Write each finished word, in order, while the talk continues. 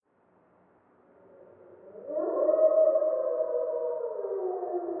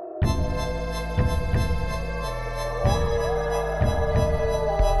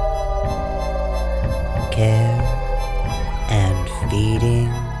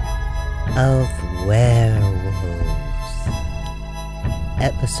of Werewolves.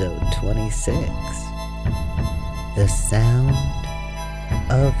 Episode 26. The Sound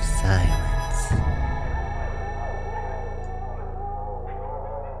of Silence.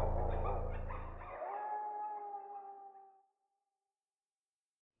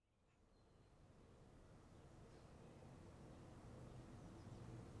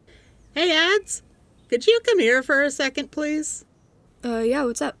 Hey, Ads, could you come here for a second, please? Yeah,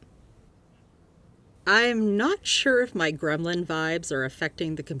 what's up? I'm not sure if my gremlin vibes are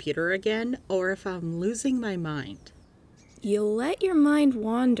affecting the computer again, or if I'm losing my mind. You let your mind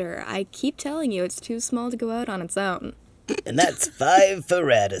wander. I keep telling you it's too small to go out on its own. And that's 5 for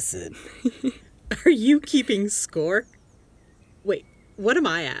Radisson. Are you keeping score? Wait, what am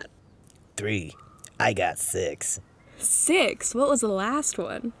I at? 3. I got 6. 6? What was the last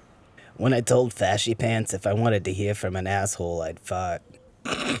one? When I told Fashy Pants if I wanted to hear from an asshole, I'd fought.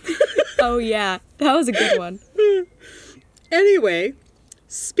 Oh yeah, that was a good one. Anyway,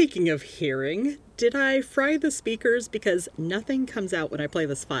 speaking of hearing, did I fry the speakers because nothing comes out when I play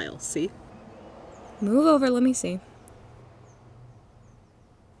this file, see? Move over, let me see.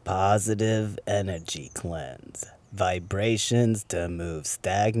 Positive energy cleanse. Vibrations to move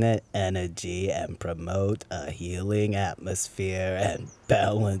stagnant energy and promote a healing atmosphere and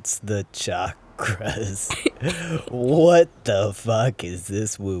balance the chakras. What the fuck is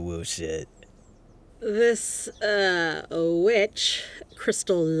this woo-woo shit? This, witch,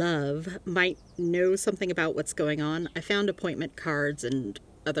 Crystal Love, might know something about what's going on. I found appointment cards and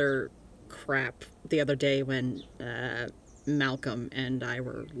other crap the other day when, Malcolm and I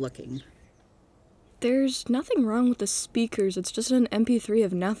were looking. There's nothing wrong with the speakers, it's just an MP3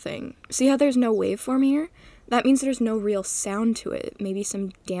 of nothing. See how there's no waveform here? That means there's no real sound to it, maybe some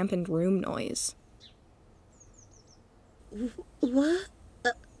dampened room noise. What?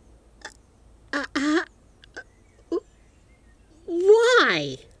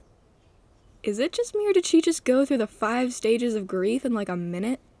 Why? Is it just me or did she just go through the 5 stages of grief in like a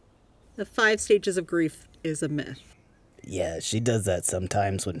minute? The 5 stages of grief is a myth. Yeah, she does that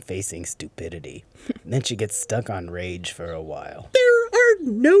sometimes when facing stupidity. Then she gets stuck on rage for a while. There are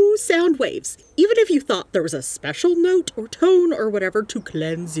no sound waves. Even if you thought there was a special note or tone or whatever to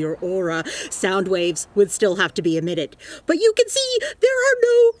cleanse your aura, sound waves would still have to be emitted. But you can see there are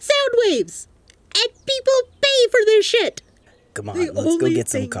no sound waves. And people pay for this shit. Come on, The let's go only get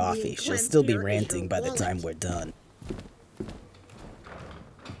some thing coffee. being She'll cleansed still be here is ranting your by the wallet. time we're done.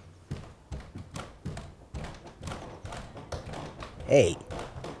 Hey,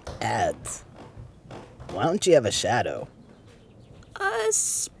 Ads. Why don't you have a shadow? A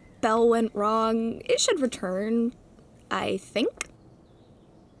spell went wrong. It should return, I think.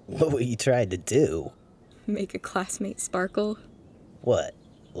 What were you trying to do? Make a classmate sparkle. What?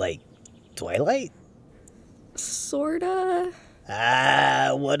 Like Twilight? Sorta.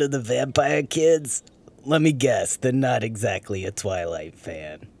 Ah, one of the vampire kids? Let me guess, they're not exactly a Twilight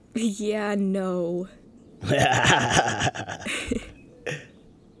fan. Yeah, no.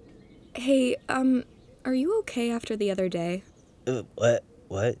 Hey, are you okay after the other day? What?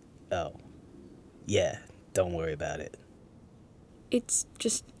 What? Oh. Yeah, don't worry about it. It's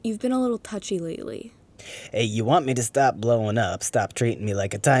just, you've been a little touchy lately. Hey, you want me to stop blowing up, stop treating me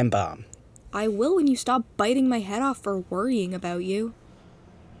like a time bomb. I will when you stop biting my head off for worrying about you.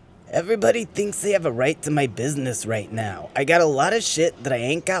 Everybody thinks they have a right to my business right now. I got a lot of shit that I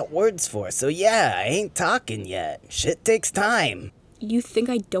ain't got words for, so yeah, I ain't talking yet. Shit takes time. You think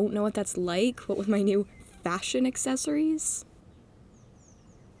I don't know what that's like? What with my new fashion accessories?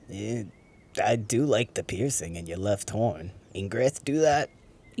 I do like the piercing in your left horn. Ingrid, do that?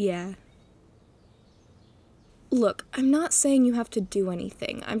 Yeah. Look, I'm not saying you have to do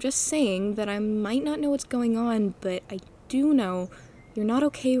anything. I'm just saying that I might not know what's going on, but I do know you're not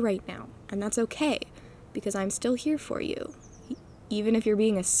okay right now. And that's okay, because I'm still here for you. Even if you're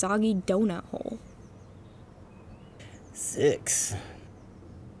being a soggy donut hole. 6.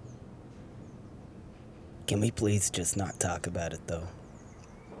 Can we please just not talk about it, though?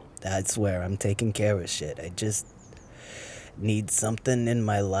 I swear, I'm taking care of shit. I just need something in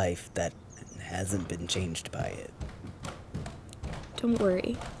my life that hasn't been changed by it. Don't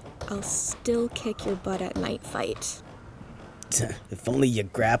worry. I'll still kick your butt at Night Fight. If only your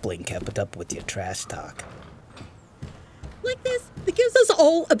grappling kept up with your trash talk. Like this, it gives us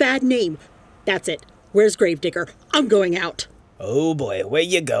all a bad name. That's it. Where's Gravedigger? I'm going out. Oh boy, where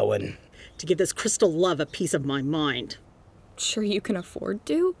you going? To give this Crystal Love a piece of my mind. Sure you can afford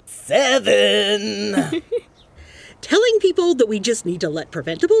to? 7! telling people that we just need to let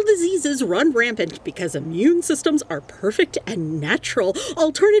preventable diseases run rampant because immune systems are perfect and natural.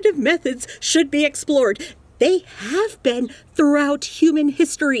 Alternative methods should be explored. They have been throughout human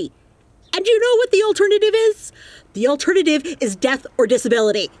history. And you know what the alternative is? The alternative is death or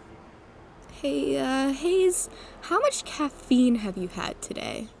disability. Hey, Hayes, how much caffeine have you had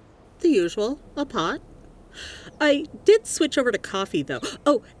today? The usual, a pot. I did switch over to coffee, though.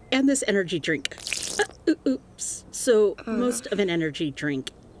 Oh, and this energy drink. Oops. So, most of an energy drink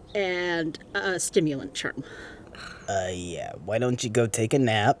and a stimulant charm. Yeah, why don't you go take a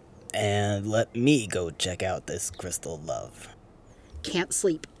nap and let me go check out this crystal love? Can't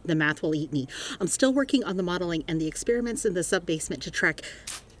sleep. The math will eat me. I'm still working on the modeling and the experiments in the sub-basement to track...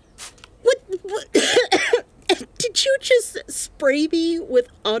 What? Did you just spray me with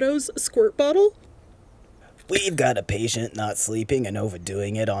Otto's squirt bottle? We've got a patient not sleeping and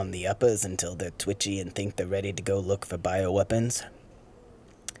overdoing it on the uppers until they're twitchy and think they're ready to go look for bioweapons.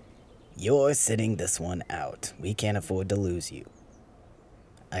 You're sitting this one out. We can't afford to lose you.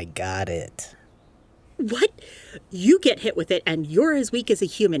 I got it. What? You get hit with it and you're as weak as a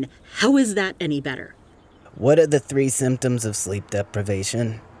human. How is that any better? What are the 3 symptoms of sleep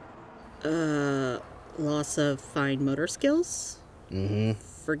deprivation? Loss of fine motor skills?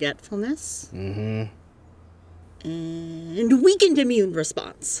 Forgetfulness? And weakened immune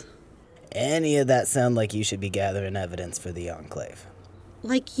response. Any of that sound like you should be gathering evidence for the Enclave?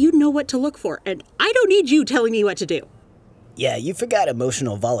 Like you know what to look for, and I don't need you telling me what to do. Yeah, you forgot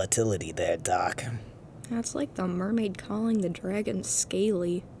emotional volatility there, Doc. That's like the mermaid calling the dragon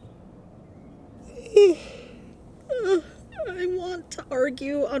scaly. I want to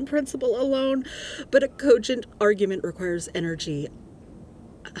argue on principle alone, but a cogent argument requires energy.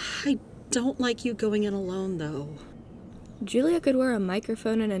 I don't like you going in alone, though. Julia could wear a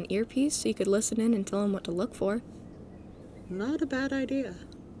microphone and an earpiece so you could listen in and tell him what to look for. Not a bad idea.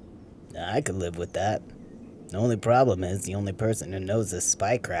 I could live with that. The only problem is the only person who knows this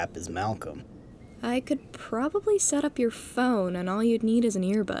spy crap is Malcolm. I could probably set up your phone and all you'd need is an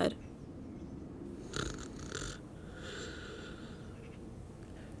earbud.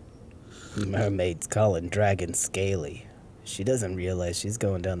 Mermaid's calling dragon scaly. She doesn't realize she's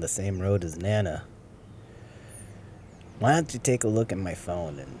going down the same road as Nana. Why don't you take a look at my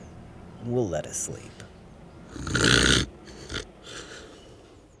phone and we'll let her sleep.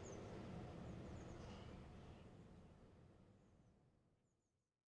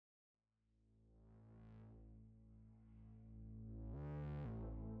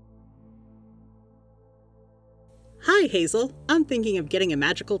 Hi, Hazel. I'm thinking of getting a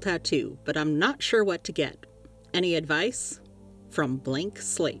magical tattoo, but I'm not sure what to get. Any advice? From Blank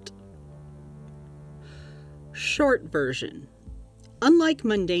Slate. Short version. Unlike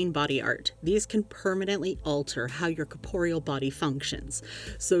mundane body art, these can permanently alter how your corporeal body functions.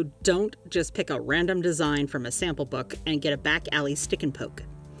 So don't just pick a random design from a sample book and get a back alley stick and poke.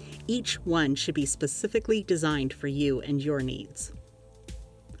 Each one should be specifically designed for you and your needs.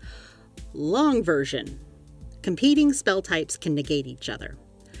 Long version. Competing spell types can negate each other.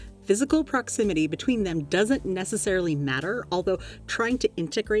 Physical proximity between them doesn't necessarily matter, although trying to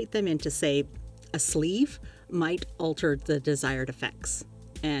integrate them into, say, a sleeve might alter the desired effects.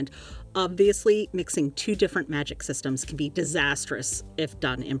 And obviously, mixing 2 different magic systems can be disastrous if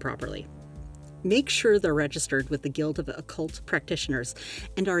done improperly. Make sure they're registered with the Guild of Occult Practitioners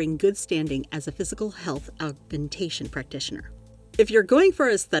and are in good standing as a physical health augmentation practitioner. If you're going for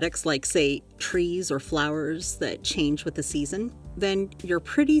aesthetics like, say, trees or flowers that change with the season, then you're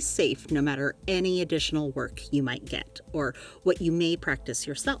pretty safe no matter any additional work you might get or what you may practice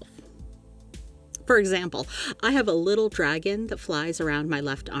yourself. For example, I have a little dragon that flies around my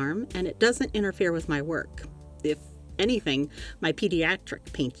left arm and it doesn't interfere with my work. If anything, my pediatric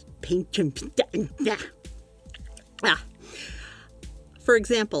For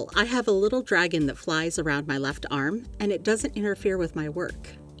example, I have a little dragon that flies around my left arm, and it doesn't interfere with my work.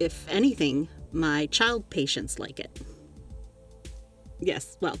 If anything, my child patients like it.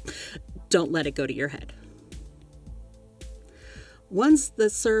 Yes, well, don't let it go to your head. Ones that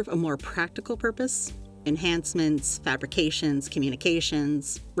serve a more practical purpose, enhancements, fabrications,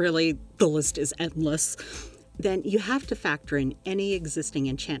 communications, really, the list is endless, then you have to factor in any existing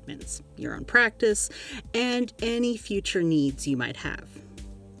enchantments, your own practice, and any future needs you might have.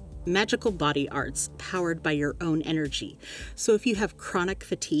 Magical body arts powered by your own energy. So if you have chronic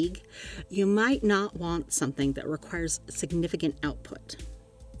fatigue, you might not want something that requires significant output.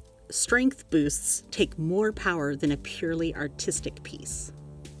 Strength boosts take more power than a purely artistic piece.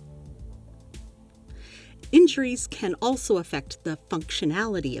 Injuries can also affect the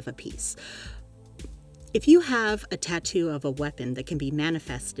functionality of a piece. If you have a tattoo of a weapon that can be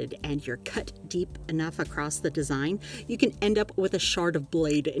manifested and you're cut deep enough across the design, you can end up with a shard of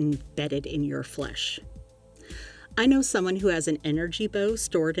blade embedded in your flesh. I know someone who has an energy bow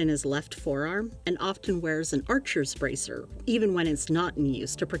stored in his left forearm and often wears an archer's bracer, even when it's not in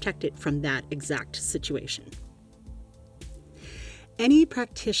use, to protect it from that exact situation. Any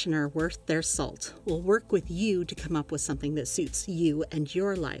practitioner worth their salt will work with you to come up with something that suits you and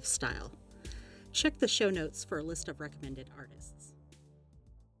your lifestyle. Check the show notes for a list of recommended artists.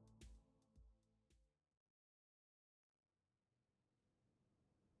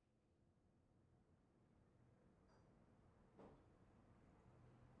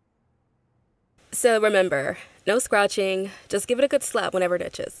 So remember, no scratching, just give it a good slap whenever it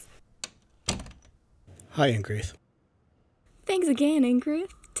itches. Hi, Ingrid. Thanks again, Ingrid.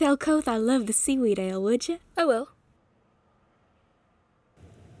 Tell Koth I love the seaweed ale, would you? I will.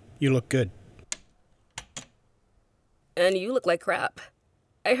 You look good. And you look like crap.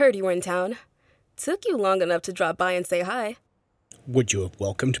 I heard you were in town. Took you long enough to drop by and say hi. Would you have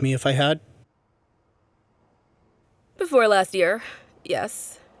welcomed me if I had? Before last year,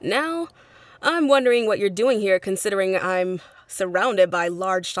 yes. Now, I'm wondering what you're doing here considering I'm surrounded by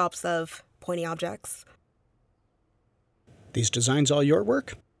large shops of pointy objects. These designs all your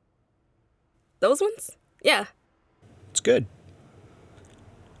work? Those ones? Yeah. It's good.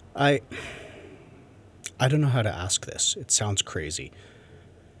 I don't know how to ask this. It sounds crazy.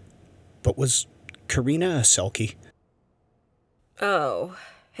 But was Karina a Selkie? Oh,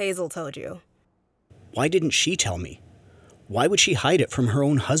 Hazel told you. Why didn't she tell me? Why would she hide it from her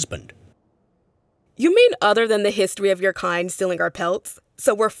own husband? You mean other than the history of your kind stealing our pelts?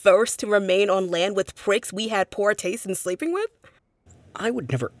 So we're forced to remain on land with pricks we had poor taste in sleeping with? I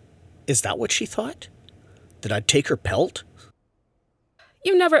would never... Is that what she thought? That I'd take her pelt?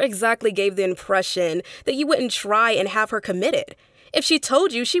 You never exactly gave the impression that you wouldn't try and have her committed. If she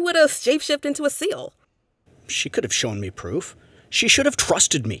told you, she would have shapeshifted into a seal. She could have shown me proof. She should have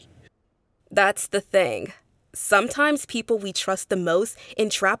trusted me. That's the thing. Sometimes people we trust the most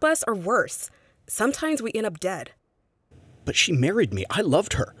entrap us or worse. Sometimes we end up dead. But she married me. I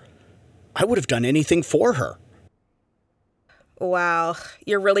loved her. I would have done anything for her. Wow,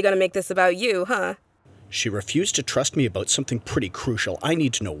 you're really gonna make this about you, huh? She refused to trust me about something pretty crucial. I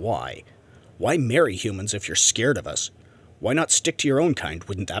need to know why. Why marry humans if you're scared of us? Why not stick to your own kind?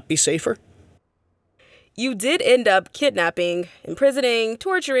 Wouldn't that be safer? You did end up kidnapping, imprisoning,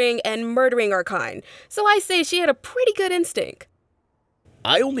 torturing, and murdering our kind. So I say she had a pretty good instinct.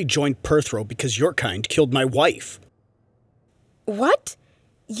 I only joined Perthrow because your kind killed my wife. What?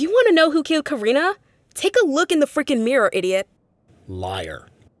 You want to know who killed Karina? Take a look in the freaking mirror, idiot. Liar.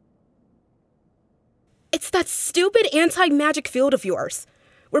 It's that stupid anti-magic field of yours.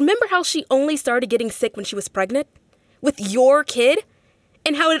 Remember how she only started getting sick when she was pregnant? With your kid?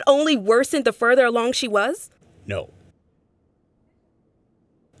 And how it only worsened the further along she was? No.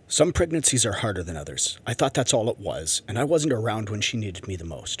 Some pregnancies are harder than others. I thought that's all it was, and I wasn't around when she needed me the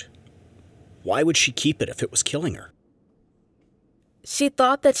most. Why would she keep it if it was killing her? She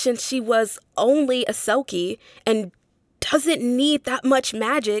thought that since she was only a Selkie and doesn't need that much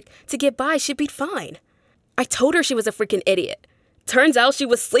magic to get by, she'd be fine. I told her she was a freaking idiot. Turns out she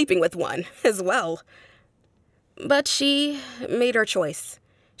was sleeping with one as well. But she made her choice.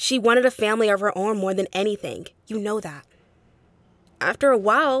 She wanted a family of her own more than anything. You know that. After a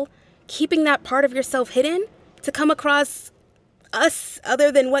while, keeping that part of yourself hidden to come across us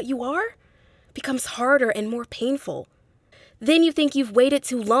other than what you are becomes harder and more painful. Then you think you've waited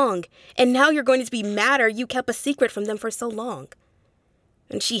too long, and now you're going to be madder you kept a secret from them for so long.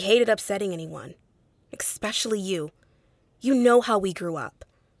 And she hated upsetting anyone, especially you. You know how we grew up.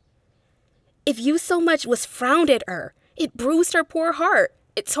 If you so much was frowned at her, it bruised her poor heart.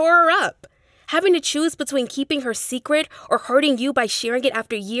 It tore her up. Having to choose between keeping her secret or hurting you by sharing it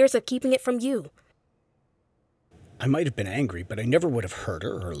after years of keeping it from you. I might have been angry, but I never would have hurt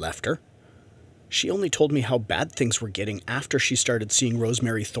her or left her. She only told me how bad things were getting after she started seeing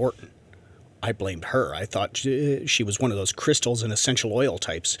Rosemary Thornton. I blamed her. I thought she was one of those crystals and essential oil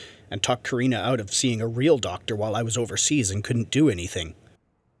types, and talked Karina out of seeing a real doctor while I was overseas and couldn't do anything.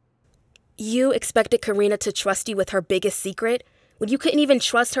 You expected Karina to trust you with her biggest secret when you couldn't even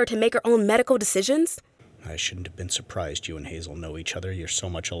trust her to make her own medical decisions? I shouldn't have been surprised you and Hazel know each other. You're so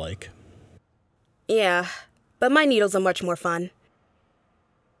much alike. Yeah, but my needles are much more fun.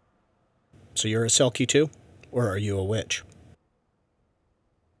 So you're a Selkie too? Or are you a witch?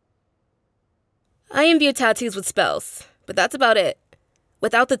 I imbue tattoos with spells, but that's about it.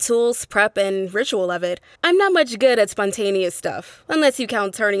 Without the tools, prep, and ritual of it, I'm not much good at spontaneous stuff, unless you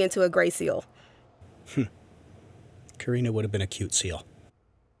count turning into a gray seal. Karina would have been a cute seal.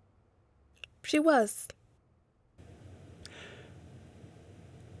 She was.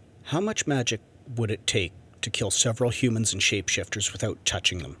 How much magic would it take to kill several humans and shapeshifters without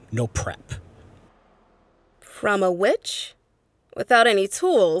touching them? No prep. From a witch? Without any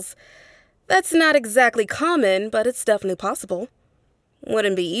tools? That's not exactly common, but it's definitely possible.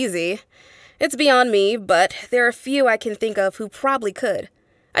 Wouldn't be easy. It's beyond me, but there are a few I can think of who probably could.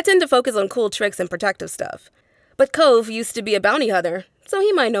 I tend to focus on cool tricks and protective stuff. But Cove used to be a bounty hunter, so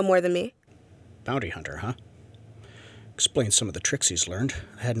he might know more than me. Bounty hunter, huh? Explains some of the tricks he's learned.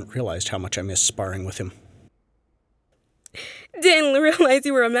 I hadn't realized how much I missed sparring with him. Didn't realize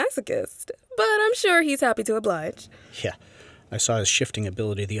you were a masochist, but I'm sure he's happy to oblige. Yeah, I saw his shifting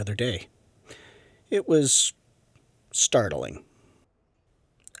ability the other day. It was startling.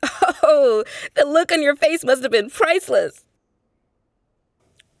 Oh, the look on your face must have been priceless.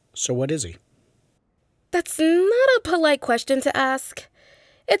 So what is he? That's not a polite question to ask.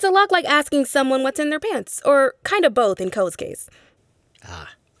 It's a lot like asking someone what's in their pants, or kind of both in Cole's case.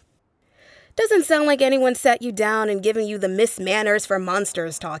 Ah. Doesn't sound like anyone sat you down and given you the Miss Manners for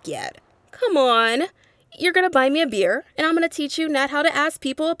Monsters talk yet. Come on. You're gonna buy me a beer, and I'm gonna teach you not how to ask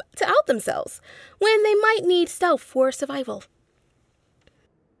people to out themselves when they might need stealth for survival.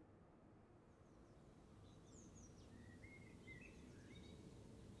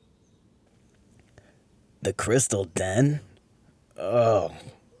 The Crystal Den? Oh.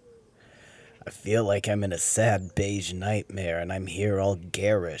 I feel like I'm in a sad beige nightmare and I'm here all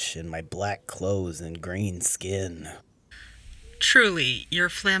garish in my black clothes and green skin. Truly, your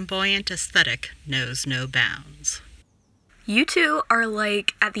flamboyant aesthetic knows no bounds. You two are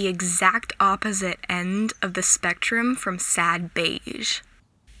like at the exact opposite end of the spectrum from sad beige.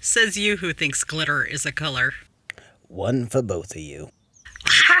 Says you who thinks glitter is a color. One for both of you.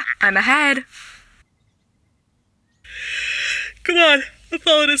 Ha! I'm ahead. Come on, I'm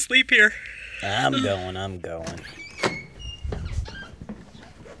falling asleep here. I'm going.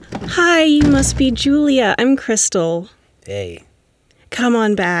 Hi, you must be Julia. I'm Crystal. Hey, Come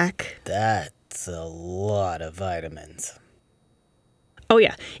on back. that's a lot of vitamins. Oh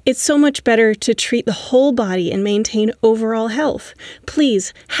yeah, it's so much better to treat the whole body and maintain overall health.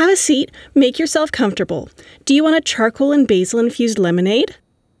 Please, have a seat, make yourself comfortable. Do you want a charcoal and basil-infused lemonade?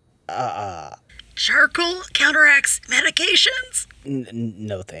 Charcoal counteracts medications?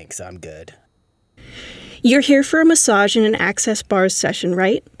 No thanks, I'm good. You're here for a massage and an access bars session,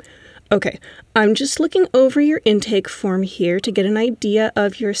 right? Okay, I'm just looking over your intake form here to get an idea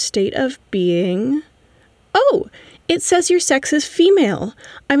of your state of being. Oh, it says your sex is female.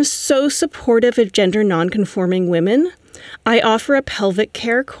 I'm so supportive of gender nonconforming women. I offer a pelvic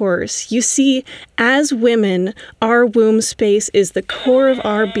care course. You see, as women, our womb space is the core of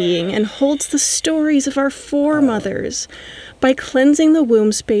our being and holds the stories of our foremothers. By cleansing the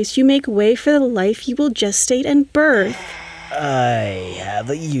womb space, you make way for the life you will gestate and birth. I have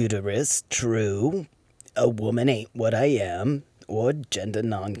a uterus, true. A woman ain't what I am, or gender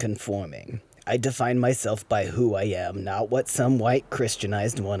nonconforming. I define myself by who I am, not what some white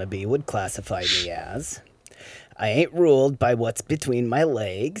Christianized wannabe would classify me as. I ain't ruled by what's between my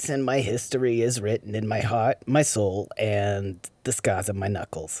legs, and my history is written in my heart, my soul, and the scars of my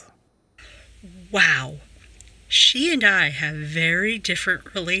knuckles. Wow. She and I have very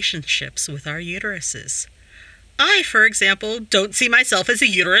different relationships with our uteruses. I, for example, don't see myself as a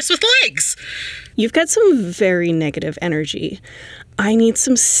uterus with legs. You've got some very negative energy. I need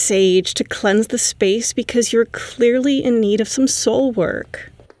some sage to cleanse the space because you're clearly in need of some soul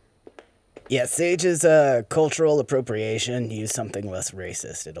work. Yeah, sage is cultural appropriation. Use something less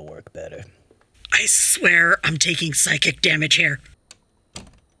racist, it'll work better. I swear I'm taking psychic damage here.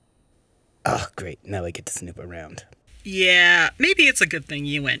 Oh, great. Now I get to snoop around. Yeah, maybe it's a good thing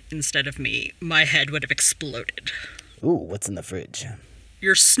you went instead of me. My head would have exploded. Ooh, what's in the fridge?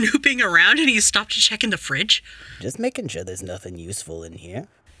 You're snooping around and you stopped to check in the fridge? Just making sure there's nothing useful in here.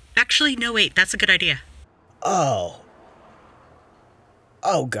 Actually, no, wait, that's a good idea. Oh.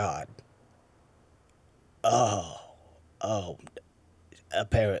 Oh, God. Oh.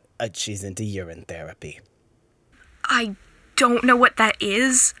 She's into urine therapy. I don't know what that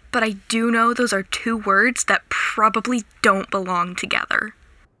is, but I do know those are two words that probably don't belong together.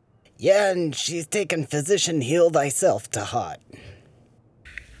 Yeah, and she's taken physician heal thyself to heart.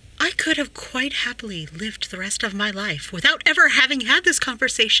 I could have quite happily lived the rest of my life without ever having had this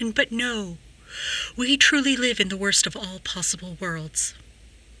conversation, but no. We truly live in the worst of all possible worlds.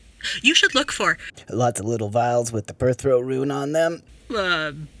 You should look for Lots of little vials with the Perthrow rune on them.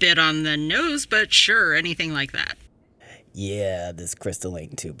 a bit on the nose, but sure, anything like that. Yeah, this crystal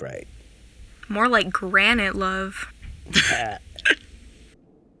ain't too bright. More like granite love.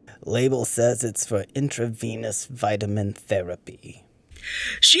 Label says it's for intravenous vitamin therapy.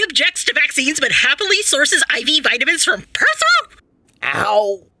 She objects to vaccines but happily sources IV vitamins from Perthrow?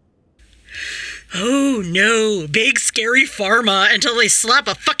 Ow! Oh no, big scary pharma until they slap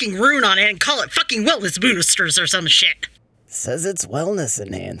a fucking rune on it and call it fucking wellness boosters or some shit. Says it's wellness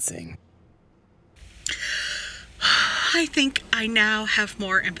enhancing. I think I now have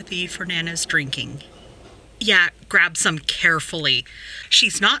more empathy for Nana's drinking. Yeah, grab some carefully.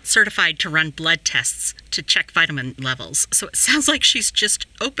 She's not certified to run blood tests to check vitamin levels, so it sounds like she's just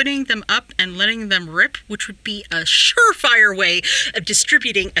opening them up and letting them rip, which would be a surefire way of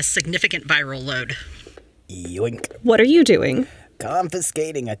distributing a significant viral load. Yoink. What are you doing?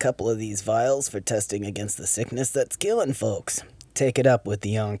 Confiscating a couple of these vials for testing against the sickness that's killing folks. Take it up with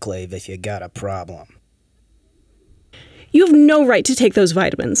the Enclave if you got a problem. You have no right to take those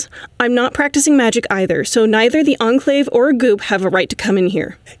vitamins. I'm not practicing magic either, so neither the Enclave or Goop have a right to come in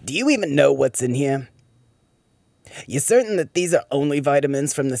here. Do you even know what's in here? You certain that these are only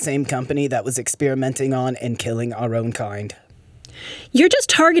vitamins from the same company that was experimenting on and killing our own kind? You're just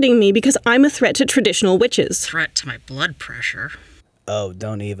targeting me because I'm a threat to traditional witches. Threat to my blood pressure. Oh,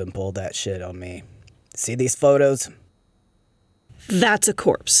 don't even pull that shit on me. See these photos? That's a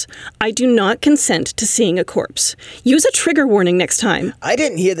corpse. I do not consent to seeing a corpse. Use a trigger warning next time. I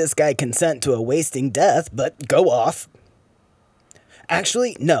didn't hear this guy consent to a wasting death, but go off.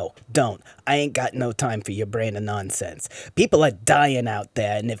 Actually, no, don't. I ain't got no time for your brand of nonsense. People are dying out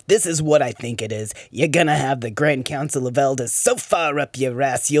there, and if this is what I think it is, you're gonna have the Grand Council of Elders so far up your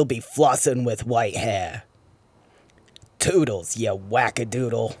ass you'll be flossing with white hair. Toodles, you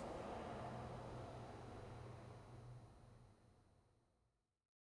wackadoodle.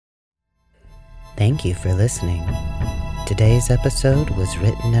 Thank you for listening. Today's episode was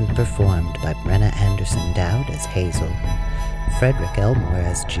written and performed by Brenna Anderson Dowd as Hazel, Frederick Elmore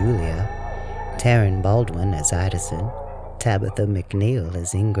as Julia, Taryn Baldwin as Addison, Tabitha McNeil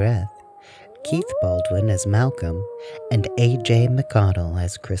as Ingreth, Keith Baldwin as Malcolm, and A.J. McConnell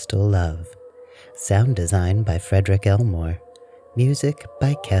as Crystal Love. Sound design by Frederick Elmore. Music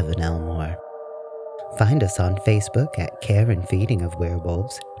by Kevin Elmore. Find us on Facebook at Care and Feeding of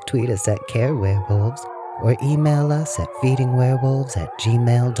Werewolves, tweet us at CareWerewolves, or email us at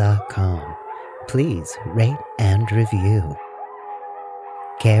feedingwerewolves@gmail.com. Please rate and review.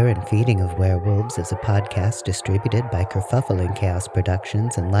 Care and Feeding of Werewolves is a podcast distributed by Kerfuffle and Chaos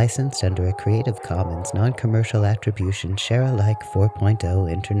Productions and licensed under a Creative Commons non-commercial attribution share-alike 4.0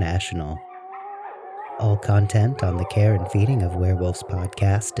 international. All content on the Care and Feeding of Werewolves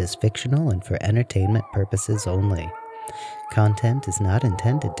podcast is fictional and for entertainment purposes only. Content is not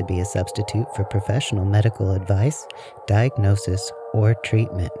intended to be a substitute for professional medical advice, diagnosis, or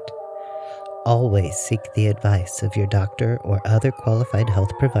treatment. Always seek the advice of your doctor or other qualified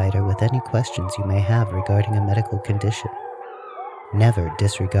health provider with any questions you may have regarding a medical condition. Never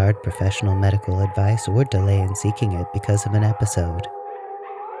disregard professional medical advice or delay in seeking it because of an episode.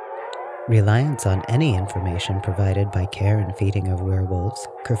 Reliance on any information provided by Care and Feeding of Werewolves,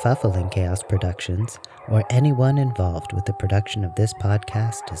 Kerfuffle and Chaos Productions, or anyone involved with the production of this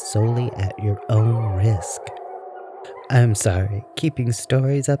podcast is solely at your own risk. I'm sorry, keeping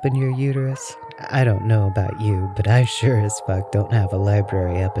stories up in your uterus? I don't know about you, but I sure as fuck don't have a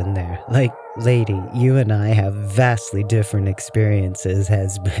library up in there. Like, lady, you and I have vastly different experiences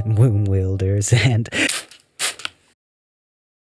as womb wielders, and...